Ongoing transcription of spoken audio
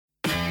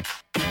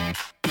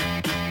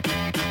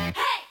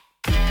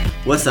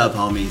What's up,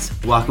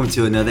 homies? Welcome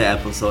to another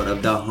episode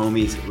of the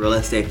Homies Real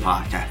Estate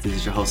Podcast. This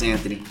is your host,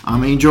 Anthony.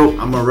 I'm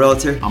Angel. I'm a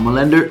realtor. I'm a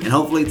lender. And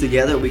hopefully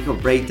together we can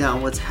break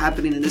down what's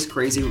happening in this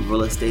crazy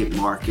real estate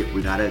market.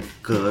 We got a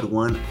good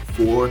one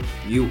for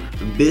you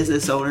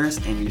business owners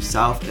and you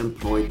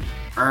self-employed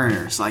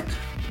earners. Like,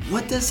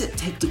 what does it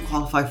take to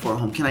qualify for a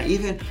home? Can I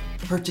even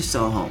purchase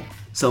a home?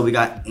 So we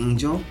got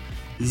Angel.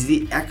 He's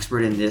the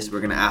expert in this. We're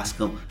going to ask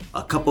him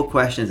a couple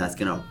questions that's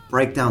going to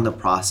break down the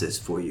process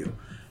for you.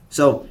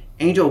 So,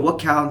 Angel, what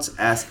counts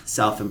as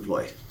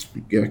self-employed?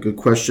 Yeah, good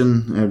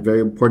question. A very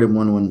important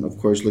one when, of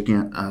course, looking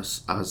at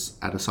us as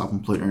at a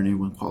self-employed earner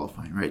when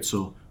qualifying, right?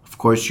 So, of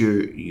course,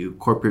 you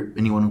corporate,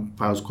 anyone who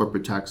files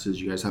corporate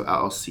taxes, you guys have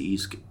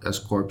LLCs, S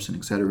corps, and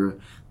etc.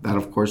 That,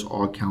 of course,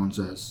 all counts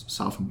as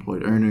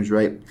self-employed earners,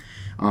 right?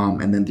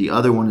 And then the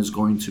other one is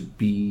going to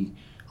be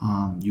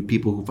you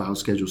people who file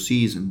Schedule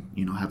Cs and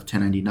have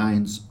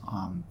 1099s.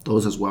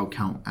 Those as well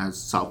count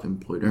as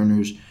self-employed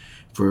earners.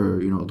 For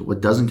what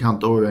doesn't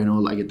count though, I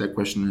know I get that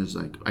question is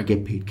like, I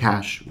get paid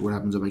cash. What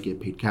happens if I get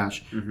paid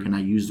cash? Mm-hmm. Can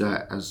I use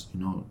that as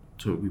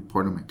to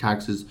report on my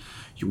taxes?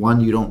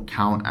 You don't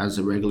count as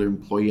a regular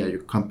employee at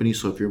your company.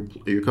 So if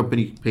your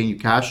company paying you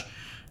cash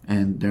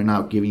and they're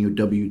not giving you a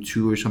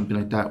W-2 or something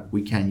like that,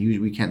 we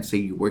can't say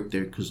you work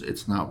there because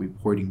it's not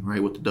reporting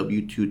right with the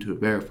W-2 to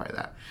verify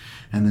that.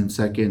 And then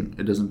second,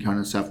 it doesn't count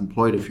as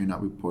self-employed if you're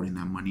not reporting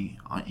that money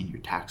in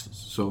your taxes.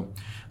 So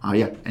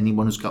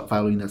anyone who's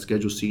filing that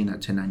Schedule C and that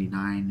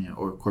 1099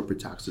 or corporate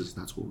taxes,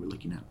 that's what we're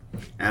looking at.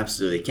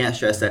 Absolutely. Can't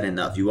stress that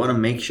enough. You want to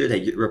make sure that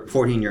you're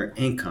reporting your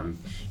income.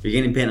 If you're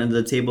getting paid under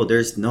the table,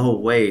 there's no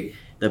way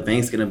the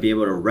bank's going to be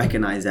able to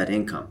recognize that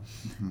income.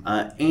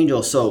 Mm-hmm.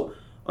 Angel, so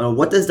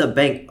what does the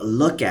bank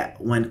look at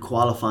when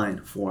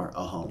qualifying for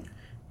a home?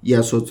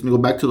 Yeah, so it's going to go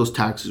back to those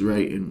taxes,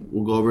 right? And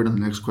we'll go over to the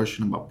next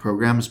question about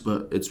programs,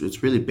 but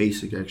it's really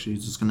basic, actually.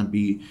 It's just going to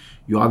be,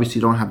 you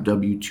obviously don't have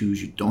W-2s,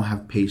 you don't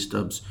have pay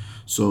stubs.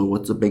 So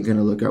what's the bank going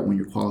to look at when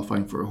you're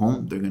qualifying for a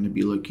home? They're going to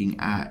be looking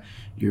at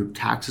your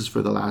taxes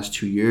for the last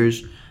 2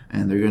 years,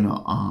 and they're going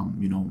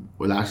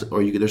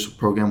to, there's a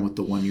program with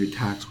the 1-year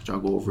tax, which I'll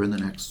go over in the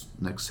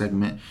next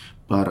segment.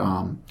 But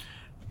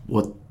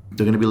what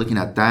they're going to be looking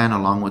at that, and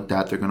along with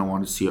that, they're going to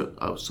want to see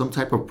some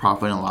type of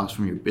profit and loss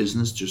from your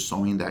business, just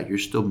showing that you're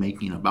still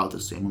making about the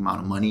same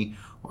amount of money,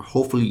 or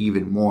hopefully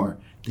even more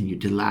than you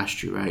did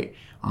last year, right?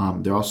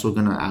 They're also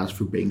going to ask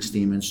for bank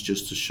statements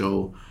just to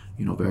show,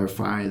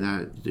 verify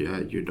that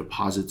your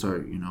deposits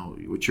are,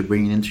 what you're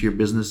bringing into your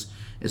business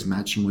is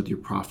matching with your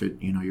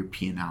profit, your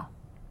P&L.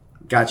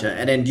 Gotcha.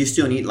 And then do you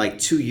still need like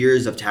 2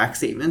 years of tax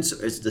statements?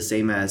 Or is it the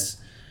same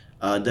as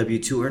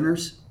W-2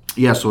 earners?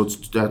 Yeah, so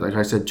it's like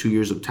I said, 2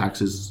 years of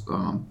taxes.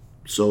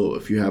 So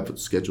if you have a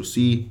Schedule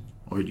C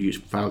or you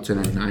file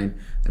 1099,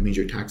 that means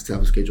your taxes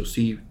have a Schedule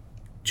C,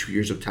 2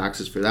 years of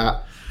taxes for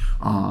that.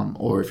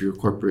 Or if you're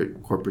corporate,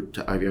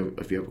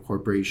 if you have a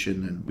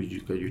corporation, then we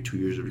just got your 2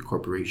 years of your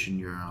corporation,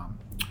 your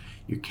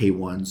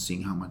K1s,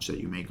 seeing how much that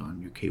you make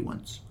on your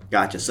K1s.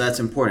 Gotcha. So that's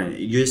important.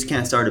 You just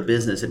can't start a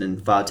business and then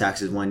file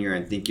taxes 1 year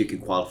and think you can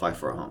qualify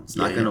for a home. It's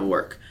not going to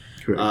work.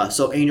 Correct.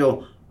 So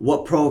Angel,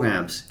 what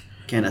programs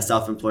can a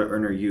self-employed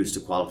earner use to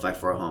qualify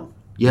for a home?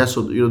 Yeah,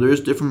 so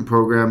there's different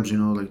programs.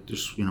 Like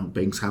there's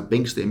banks have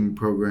bank statement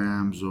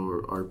programs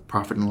or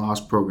profit and loss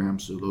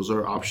programs. So those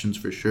are options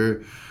for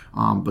sure.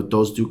 But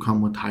those do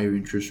come with higher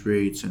interest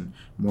rates and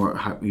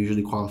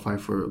usually qualify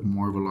for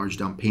more of a large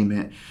down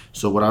payment.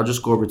 So what I'll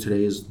just go over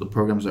today is the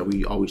programs that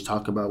we always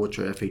talk about, which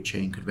are FHA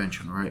and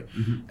conventional, right?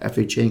 Mm-hmm.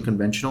 FHA and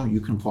conventional,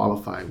 you can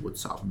qualify with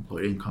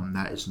self-employed income.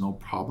 That is no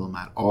problem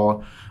at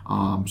all.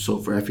 So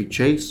for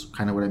FHA,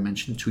 kind of what I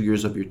mentioned, 2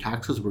 years of your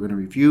taxes, we're going to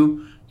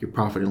review your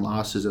profit and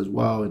losses as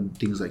well and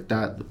things like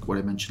that, what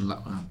I mentioned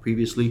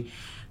previously.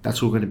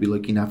 That's what we're going to be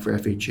looking at for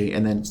FHA.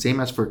 And then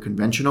same as for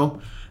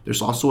conventional,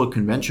 there's also a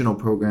conventional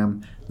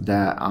program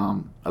that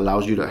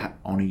allows you to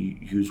only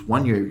use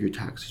 1 year of your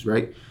taxes,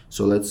 right?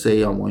 So let's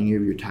say on 1 year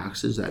of your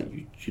taxes that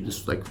you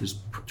just, like this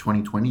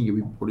 2020, you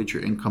reported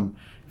your income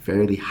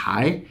fairly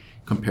high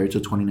compared to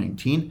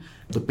 2019.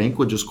 The bank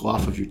would just go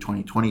off of your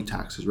 2020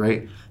 taxes,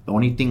 right? The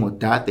only thing with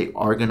that, they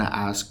are going to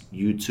ask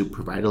you to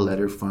provide a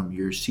letter from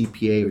your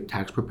CPA or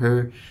tax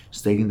preparer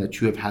stating that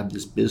you have had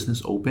this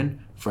business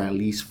open for at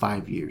least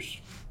 5 years.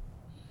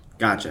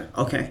 Gotcha.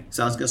 Okay.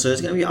 Sounds good. So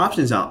there's going to be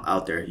options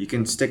out there. You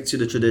can stick to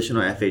the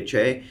traditional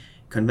FHA,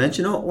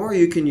 conventional, or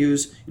you can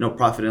use,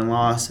 profit and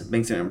loss,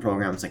 bank statement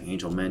programs like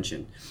Angel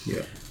mentioned.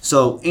 Yeah.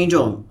 So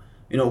Angel,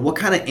 what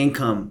kind of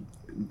income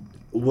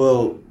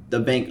will the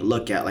bank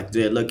look at? Like,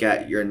 do they look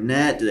at your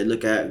net? Do they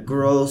look at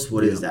gross?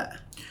 What is that?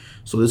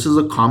 So this is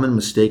a common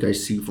mistake I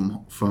see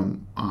from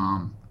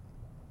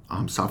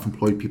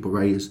self-employed people,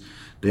 right? Is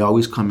they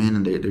always come in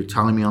and they're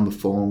telling me on the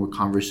phone, we're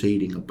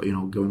conversating,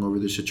 going over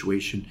the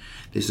situation.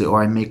 They say,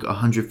 I make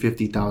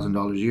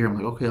 $150,000 a year. I'm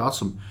like, okay,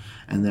 awesome.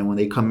 And then when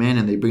they come in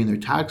and they bring their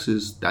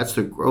taxes, that's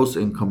their gross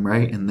income,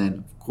 right? And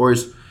then of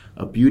course,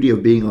 a beauty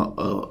of being not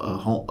a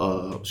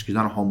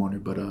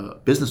homeowner, but a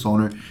business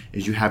owner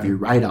is you have your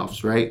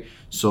write-offs, right?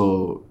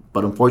 So,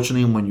 but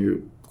unfortunately, when you're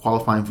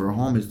qualifying for a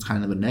home is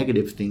kind of a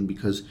negative thing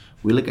because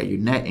we look at your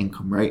net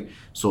income, right?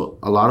 So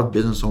a lot of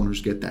business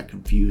owners get that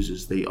confused.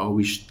 Is they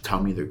always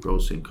tell me their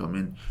gross income,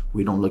 and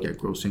we don't look at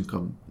gross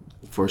income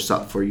for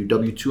you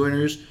W-2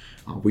 earners.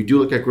 We do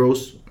look at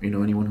gross,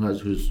 anyone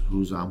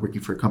who's working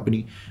for a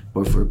company,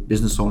 but for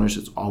business owners,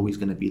 it's always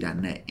going to be that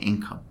net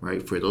income,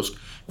 right? For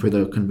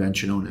the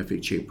conventional and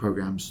FHA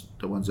programs,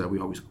 the ones that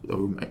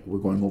we're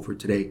going over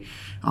today.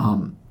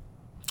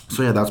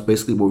 So yeah, that's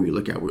basically what we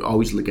look at. We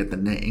always look at the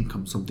net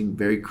income, something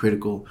very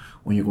critical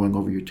when you're going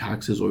over your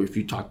taxes, or if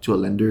you talk to a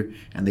lender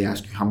and they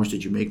ask you how much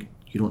did you make,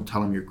 you don't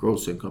tell them your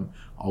gross income.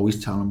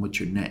 Always tell them what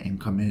your net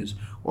income is,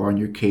 or on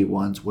your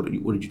K1s, what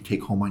did you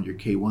take home on your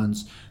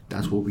K1s?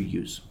 That's what we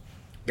use.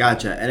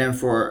 Gotcha. And then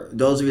for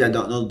those of you that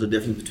don't know the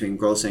difference between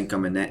gross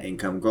income and net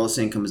income, gross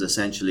income is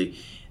essentially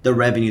the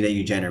revenue that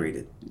you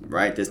generated,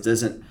 right? This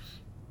doesn't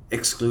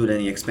exclude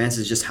any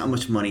expenses, just how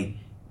much money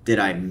did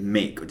I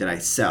make or did I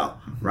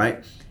sell,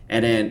 right?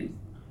 And then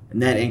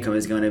net income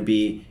is going to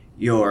be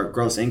your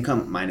gross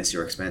income minus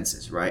your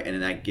expenses, right?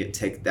 And then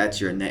that's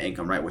your net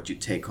income, right? What you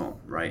take home,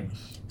 right?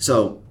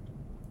 So,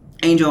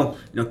 Angel,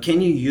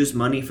 can you use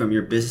money from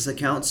your business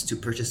accounts to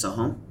purchase a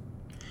home?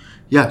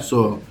 Yeah,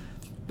 so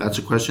that's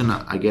a question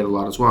that I get a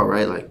lot as well,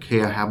 right? Like,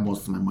 hey, I have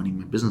most of my money in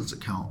my business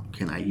account.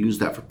 Can I use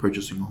that for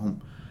purchasing a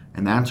home?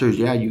 And the answer is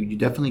yeah, you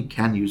definitely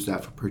can use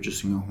that for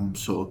purchasing a home.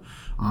 So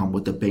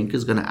what the bank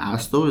is going to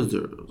ask, though, is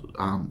they're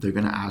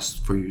going to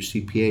ask for your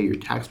CPA, your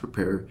tax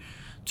preparer,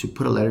 to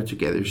put a letter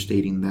together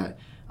stating that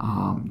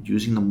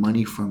using the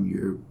money from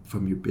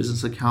your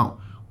business account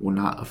will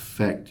not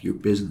affect your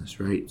business,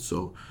 right?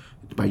 So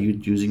by you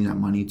using that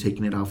money,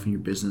 taking it out from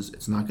your business,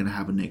 it's not going to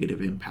have a negative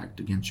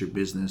impact against your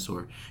business,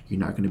 or you're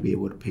not going to be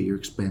able to pay your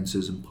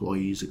expenses,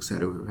 employees,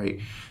 etc., right?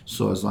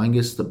 So as long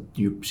as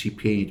your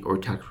CPA or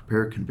tax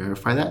preparer can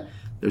verify that,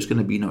 there's going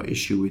to be no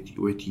issue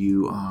with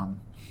you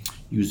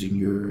using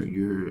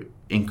your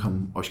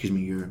income, or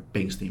your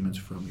bank statements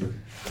from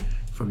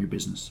your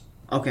business.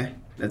 Okay,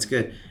 that's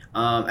good.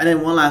 And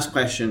then one last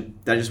question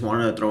that I just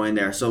wanted to throw in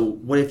there. So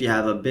what if you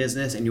have a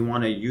business and you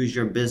want to use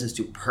your business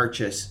to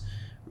purchase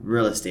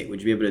real estate?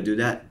 Would you be able to do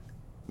that?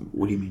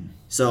 What do you mean?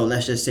 So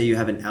let's just say you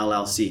have an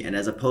LLC, and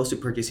as opposed to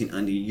purchasing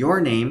under your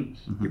name,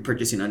 you're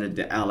purchasing under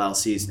the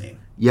LLC's name.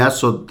 Yeah,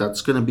 so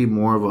that's going to be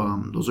more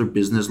of those are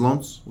business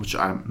loans, which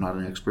I'm not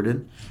an expert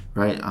in,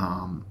 right?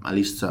 At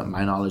least to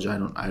my knowledge, I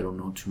don't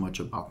know too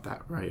much about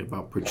that, right?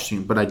 About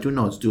purchasing, but I do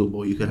know it's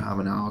doable. You could have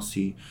an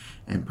LLC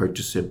and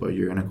purchase it, but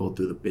you're going to go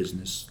through the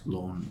business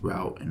loan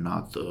route and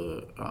not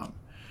the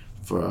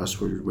for us,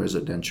 we're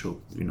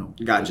residential,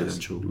 Gotcha.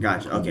 Residential.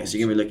 Gotcha. Okay, so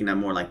you're going to be looking at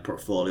more like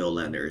portfolio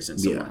lenders and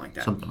something like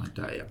that. Something like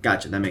that, yeah.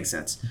 Gotcha, that makes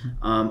sense.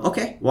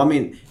 Okay, well,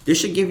 this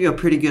should give you a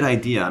pretty good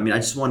idea. I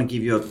just want to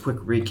give you a quick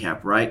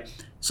recap, right?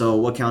 So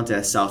what counts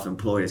as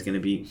self-employed is going to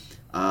be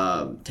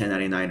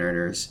 1099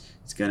 earners.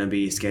 It's going to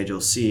be Schedule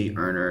C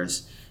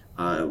earners.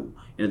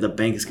 The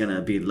bank is going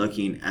to be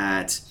looking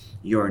at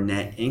your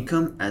net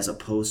income as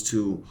opposed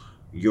to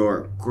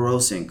your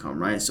gross income,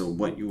 right? So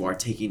what you are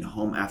taking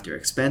home after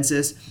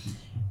expenses.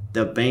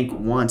 The bank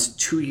wants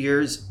 2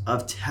 years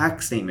of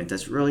tax statement.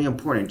 That's really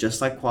important. Just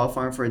like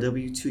qualifying for a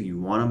W-2, you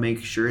want to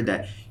make sure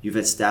that you've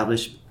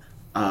established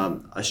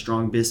a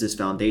strong business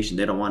foundation.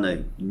 They don't want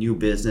a new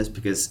business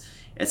because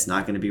it's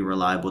not going to be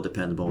reliable,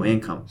 dependable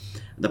income.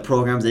 The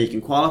programs that you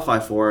can qualify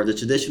for are the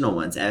traditional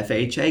ones,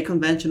 FHA,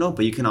 conventional,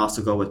 but you can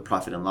also go with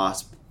profit and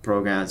loss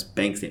programs,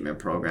 bank statement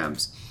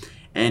programs.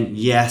 And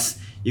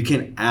yes, you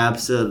can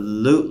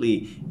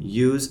absolutely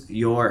use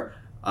your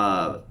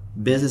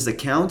business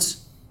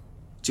accounts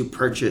to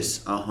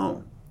purchase a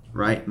home,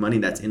 right? Money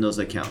that's in those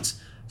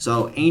accounts.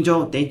 So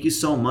Angel, thank you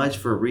so much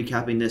for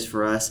recapping this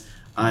for us.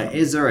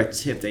 Is there a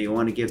tip that you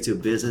want to give to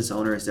business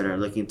owners that are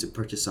looking to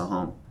purchase a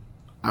home?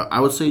 I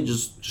would say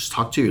just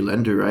talk to your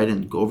lender, right?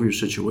 And go over your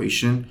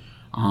situation.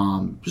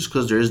 Just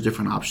because there is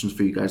different options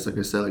for you guys. Like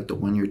I said, like the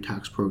 1-year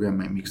tax program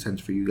might make sense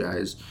for you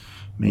guys.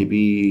 Maybe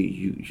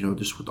you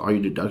just with all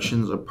your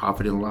deductions, a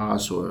profit and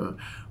loss or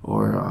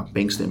a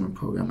bank statement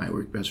program might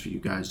work best for you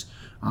guys.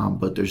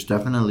 But there's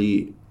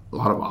definitely a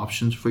lot of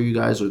options for you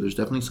guys, or there's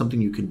definitely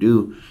something you can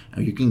do.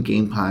 You can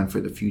game plan for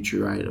the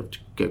future, right? To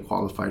get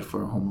qualified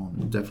for a home loan.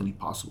 It's definitely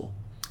possible.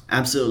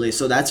 Absolutely.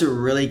 So that's a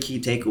really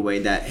key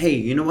takeaway that, hey,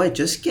 you know what?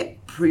 Just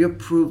get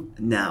pre-approved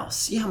now.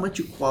 See how much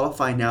you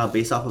qualify now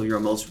based off of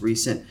your most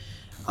recent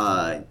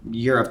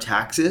year of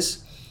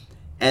taxes.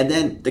 And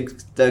then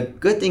the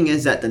good thing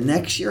is that the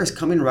next year is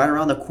coming right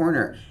around the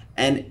corner.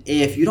 And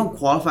if you don't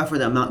qualify for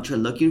the amount you're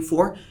looking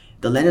for,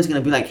 the lender's going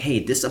to be like,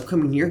 hey, this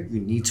upcoming year, you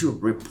need to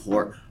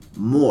report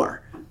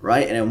more,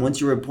 right? And then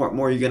once you report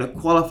more, you're going to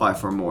qualify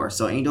for more.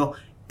 So Angel,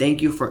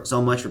 thank you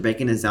so much for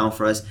breaking this down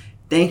for us.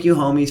 Thank you,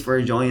 homies,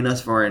 for joining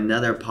us for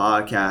another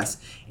podcast.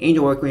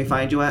 Angel, where can we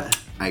find you at?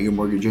 At Your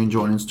Mortgage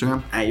Angel on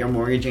Instagram. At Your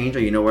Mortgage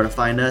Angel. You know where to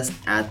find us.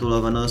 At the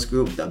Luevanos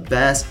Group, the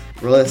best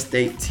real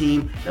estate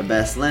team, the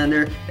best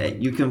lender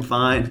that you can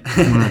find.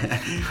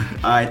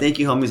 All right, thank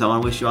you, homies. I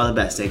want to wish you all the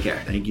best. Take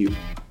care. Thank you.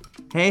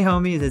 Hey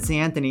homies, it's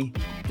Anthony.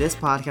 This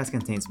podcast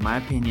contains my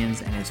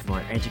opinions and is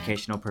for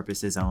educational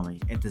purposes only.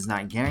 It does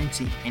not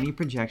guarantee any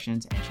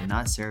projections and should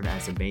not serve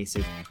as a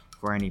basis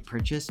for any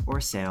purchase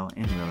or sale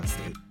in real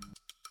estate.